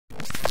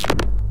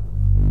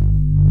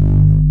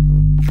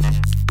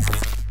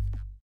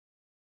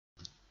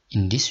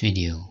In this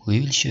video,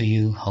 we will show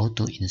you how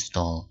to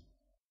install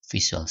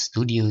Visual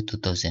Studio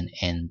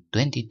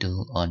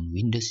 2022 on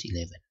Windows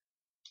 11.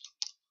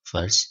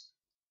 First,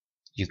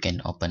 you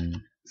can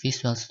open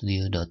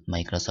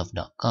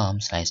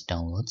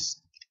visualstudio.microsoft.com/downloads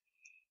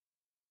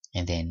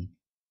and then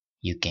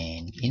you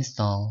can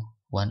install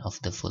one of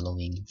the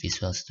following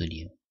Visual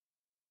Studio.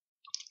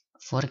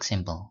 For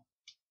example,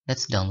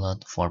 let's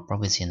download for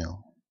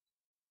Professional.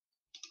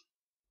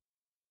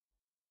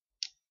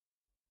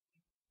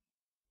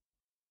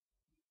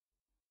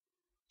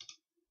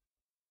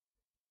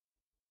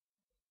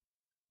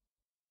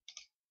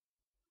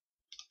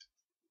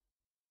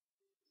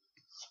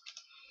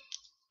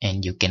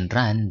 And you can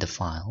run the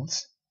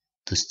files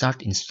to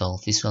start install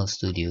Visual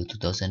Studio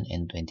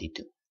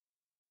 2022.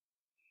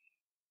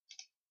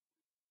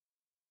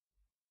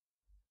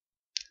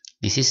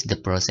 This is the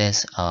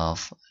process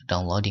of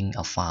downloading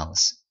of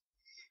files.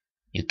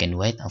 You can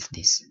wait of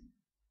this.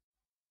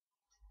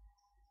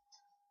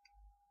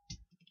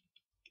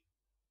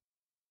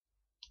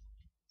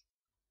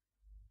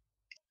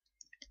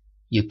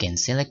 You can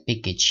select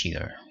package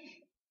here.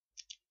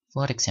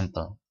 For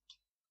example,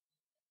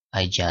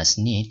 I just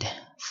need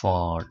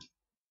for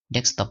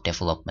desktop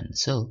development,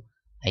 so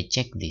I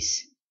check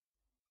this,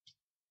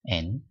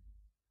 and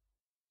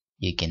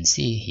you can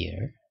see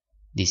here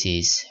this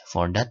is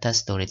for data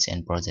storage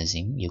and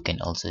processing. You can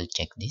also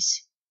check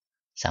this.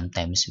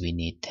 Sometimes we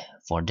need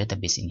for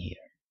database in here.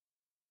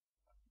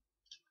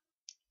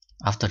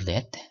 After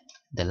that,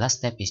 the last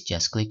step is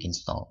just click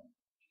install.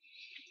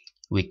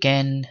 We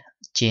can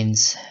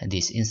change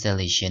this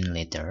installation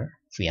later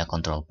via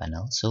control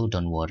panel, so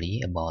don't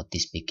worry about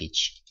this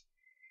package.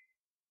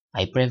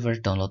 I prefer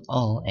download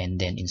all and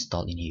then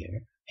install in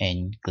here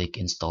and click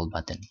install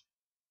button.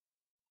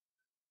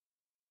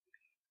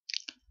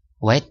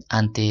 Wait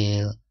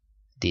until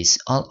this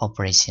all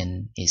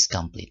operation is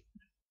complete.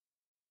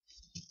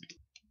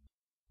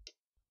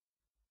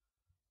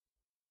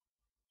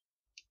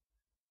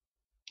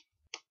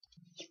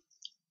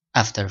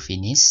 After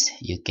finish,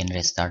 you can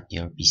restart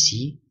your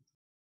PC.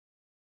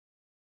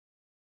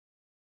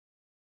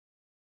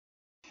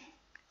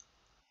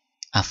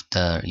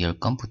 After your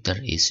computer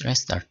is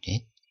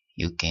restarted,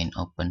 you can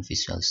open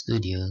Visual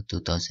Studio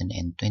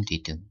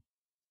 2022.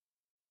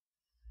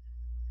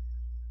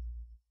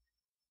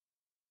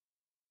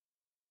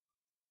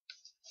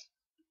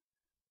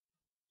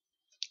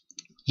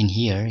 In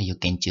here, you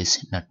can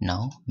choose not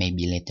now,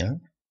 maybe later.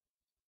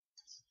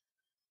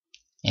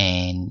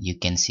 And you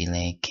can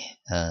select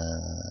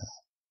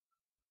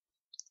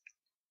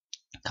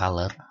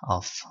color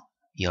of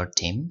your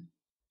theme.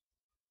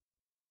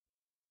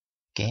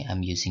 Okay,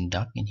 I'm using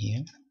dark in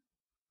here.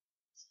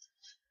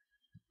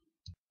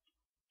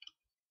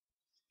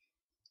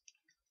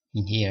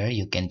 In here,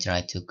 you can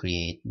try to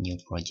create new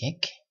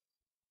project.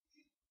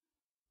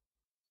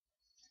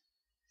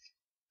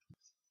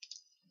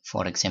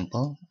 For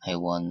example, I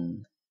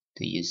want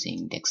to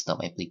using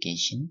desktop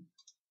application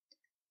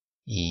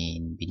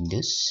in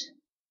Windows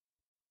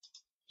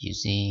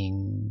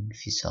using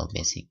Visual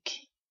Basic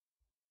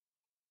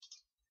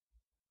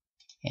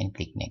and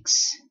click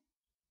next.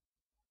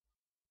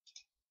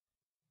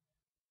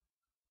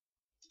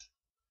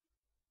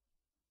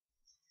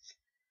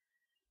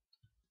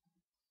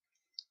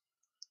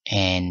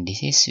 And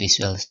this is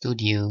Visual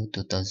Studio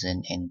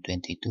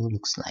 2022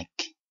 looks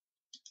like.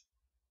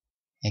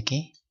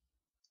 Okay,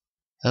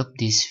 hope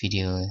this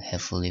video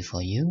helpful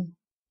for you,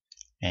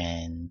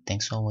 and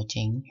thanks for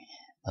watching.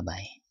 Bye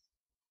bye.